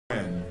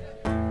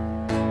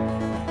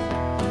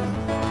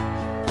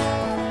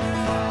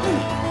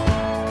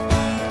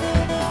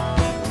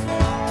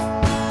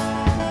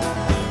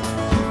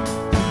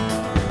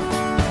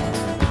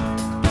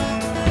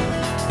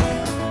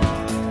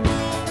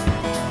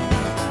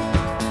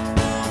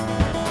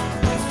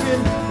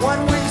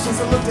Since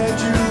I looked at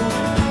you,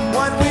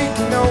 1 week,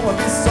 I know I'll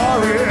be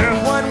sorry.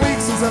 1 week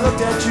since I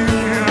looked at you,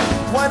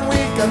 1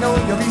 week, I know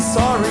you'll be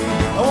sorry.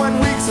 1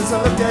 week since I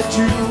looked at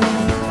you,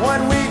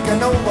 1 week, I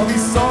know I'll be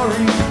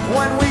sorry.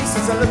 1 week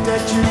since I looked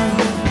at you.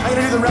 I'm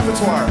gonna do the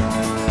repertoire.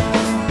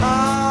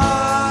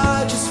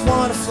 I just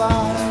wanna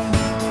fly.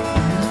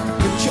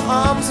 Put your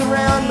arms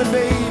around me,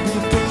 baby.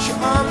 Put your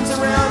arms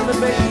around me,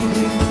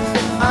 baby.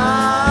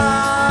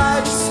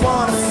 I just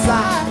wanna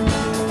fly.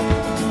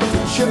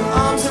 Put your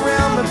arms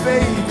around me,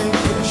 baby.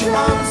 Put your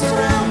arms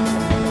around me.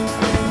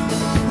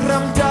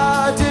 Rum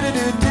da do do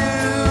do do.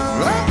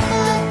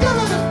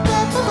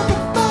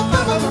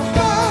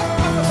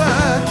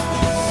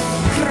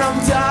 Rum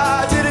da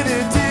do do do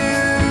do.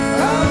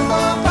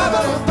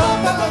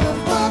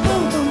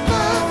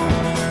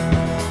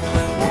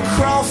 We'll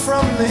crawl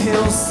from the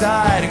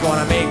hillside,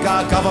 gonna make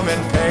our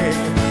government pay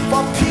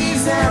for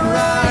peas and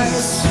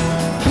rice.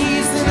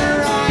 Peas and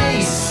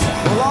rice.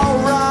 We'll all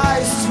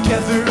rise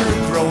together,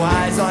 throw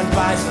eyes on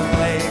Bison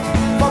Lake.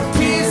 For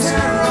peas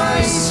and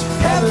rice,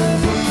 heaven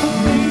peas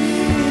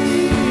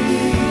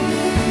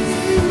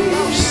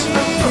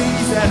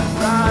and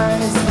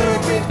rice,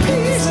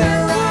 peas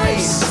and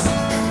rice.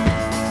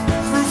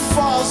 Through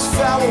false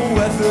foul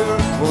weather,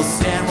 we'll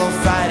stand, we'll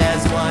fight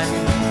as one.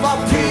 For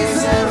peas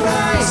and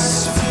rice,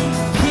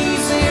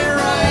 peas and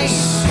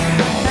rice.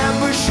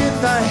 Ambush in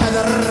the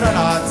heather, and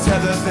our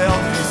tether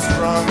they'll be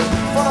strung.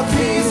 For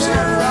peas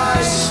and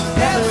rice,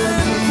 heaven.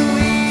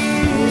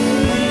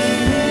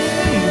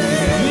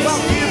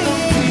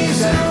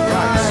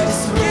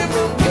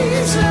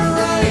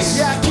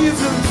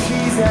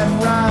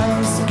 And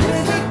rice,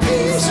 give me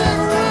peas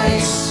and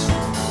rice.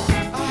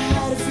 I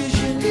had a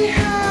vision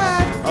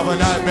of a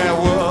nightmare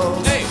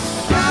world, hey,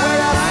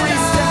 where our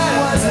freestyle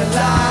was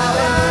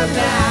alive.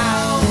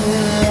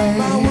 Now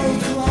my world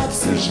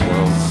collapses,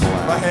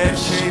 my head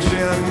caved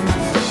in.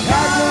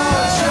 Had no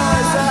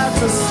choice but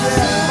to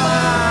set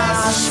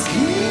my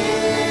skin.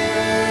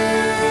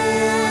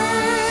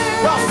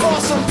 Well, for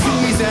some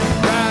peas and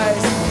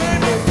rice, give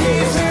me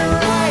peas and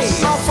rice.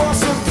 Oh, for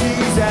some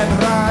peas and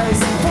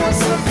rice, for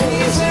some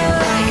peas and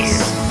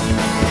rice.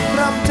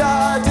 Rum da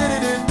do do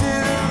do do.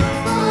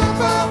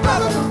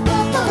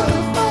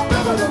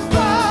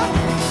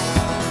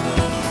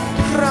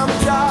 Rum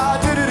da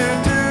do do do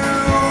do.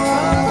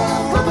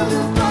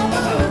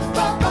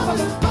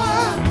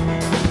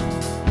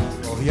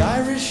 Well, the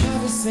Irish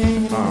have a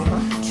saying,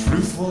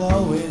 truth will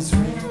always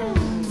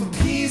reign. For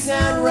peas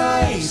and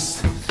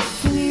rice,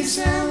 peas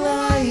and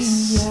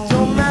rice.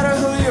 Don't matter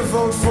who you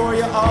vote for,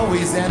 you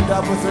always end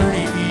up with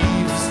Ernie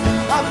Eves.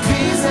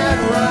 Peas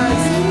and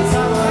rice.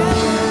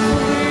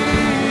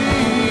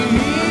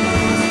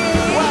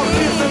 Well,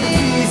 give them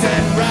peas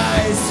and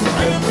rice.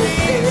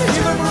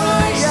 Give them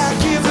rice. Yeah,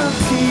 give them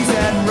peas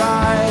and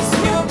rice.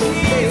 Give them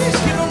peas.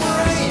 Give them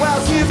rice. Well,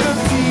 give them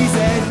peas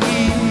and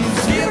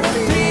eaves. Give them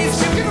peas.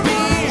 Give them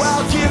peas.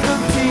 Well, give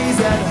them peas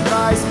and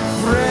rice.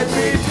 Bread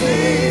me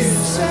peas.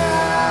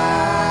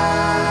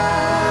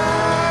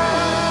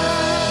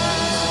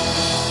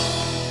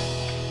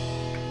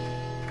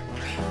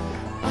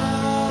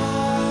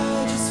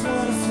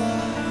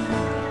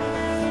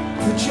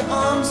 Put your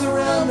arms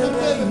around me,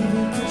 baby.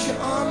 Put your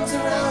arms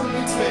around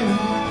me, too.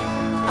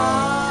 I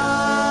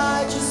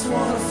just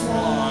wanna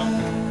fly.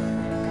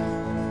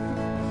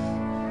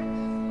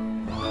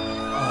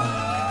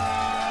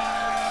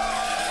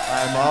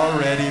 I'm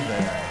already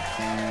there.